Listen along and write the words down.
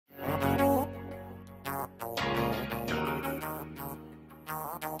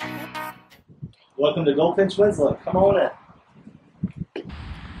Welcome to Goldfinch Winslow. Come on in.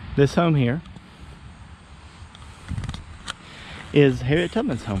 This home here is Harriet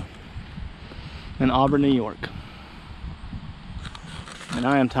Tubman's home in Auburn, New York. And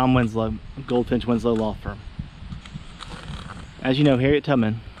I am Tom Winslow, Goldfinch Winslow Law Firm. As you know, Harriet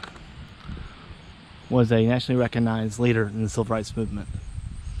Tubman was a nationally recognized leader in the civil rights movement.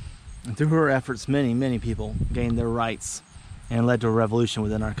 And through her efforts, many people gained their rights and led to a revolution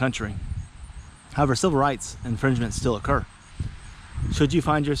within our country. However, civil rights infringements still occur. Should you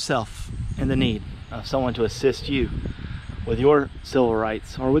find yourself in the need of someone to assist you with your civil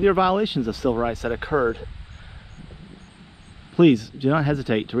rights or with your violations of civil rights that occurred, please do not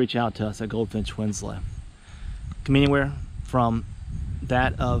hesitate to reach out to us at Goldfinch Winslow. It can be anywhere from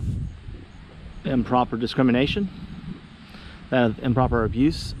that of improper discrimination, that of improper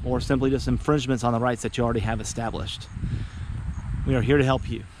abuse, or simply just infringements on the rights that you already have established. We are here to help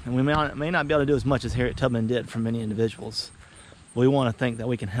you, and we may not be able to do as much as Harriet Tubman did for many individuals. We want to think that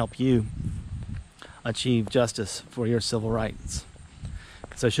we can help you achieve justice for your civil rights.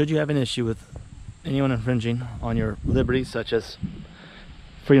 So should you have an issue with anyone infringing on your liberties, such as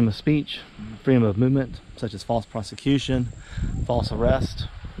freedom of speech, freedom of movement, such as false prosecution, false arrest,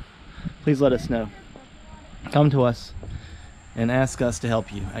 please let us know. Come to us and ask us to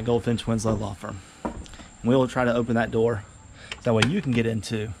help you at Goldfinch Winslow Law Firm. We will try to open that door so that way you can get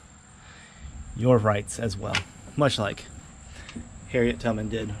into your rights as well, much like Harriet Tubman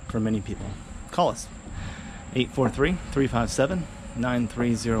did for many people. Call us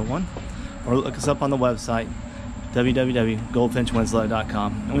 843-357-9301 or look us up on the website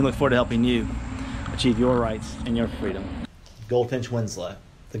www.goldfinchwinslow.com, and we look forward to helping you achieve your rights and your freedom. Goldfinch Winslow,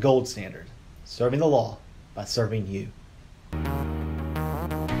 the gold standard, serving the law by serving you.